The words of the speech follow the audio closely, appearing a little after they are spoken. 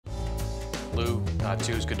Lou,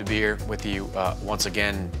 too, it's good to be here with you once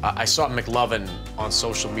again. I saw McLovin on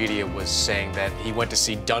social media was saying that he went to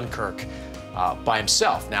see Dunkirk by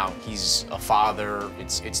himself. Now, he's a father.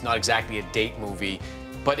 It's not exactly a date movie,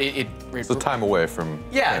 but it's a time away from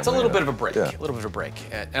Yeah, it's a little bit of a break. Yeah. A little bit of a break.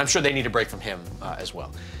 And I'm sure they need a break from him as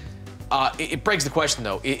well. It begs the question,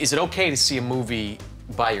 though, is it okay to see a movie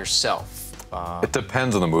by yourself? It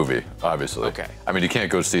depends on the movie, obviously. Okay. I mean, you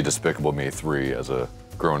can't go see Despicable Me 3 as a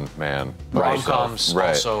grown man. Rom-coms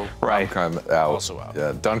also out. Also out.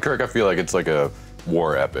 Yeah, Dunkirk, I feel like it's like a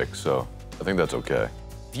war epic, so I think that's okay.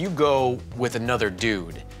 If you go with another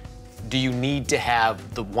dude, do you need to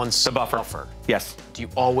have the one-seat buffer? Yes. Do you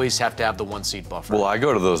always have to have the one-seat buffer? Well, I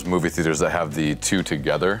go to those movie theaters that have the two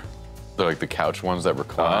together. They're like the couch ones that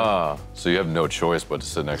recline. So you have no choice but to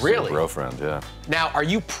sit next to your girlfriend, yeah. Now, are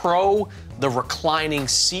you pro the reclining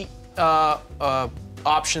seat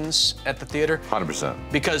options at the theater? 100%.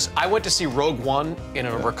 Because I went to see Rogue One in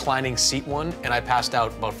a reclining seat one, and I passed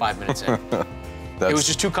out about 5 minutes in. It was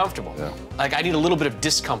just too comfortable. Yeah. Like, I need a little bit of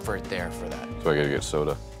discomfort there for that. So I gotta get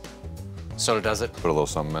soda. Soda does it? Put a little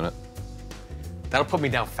something in it. That'll put me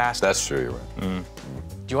down faster. That's true, you're right.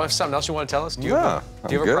 Do you have something else you want to tell us? Do you have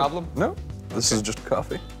a problem? No, this is just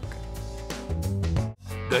coffee.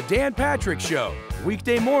 The Dan Patrick Show,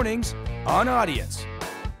 weekday mornings on Audience.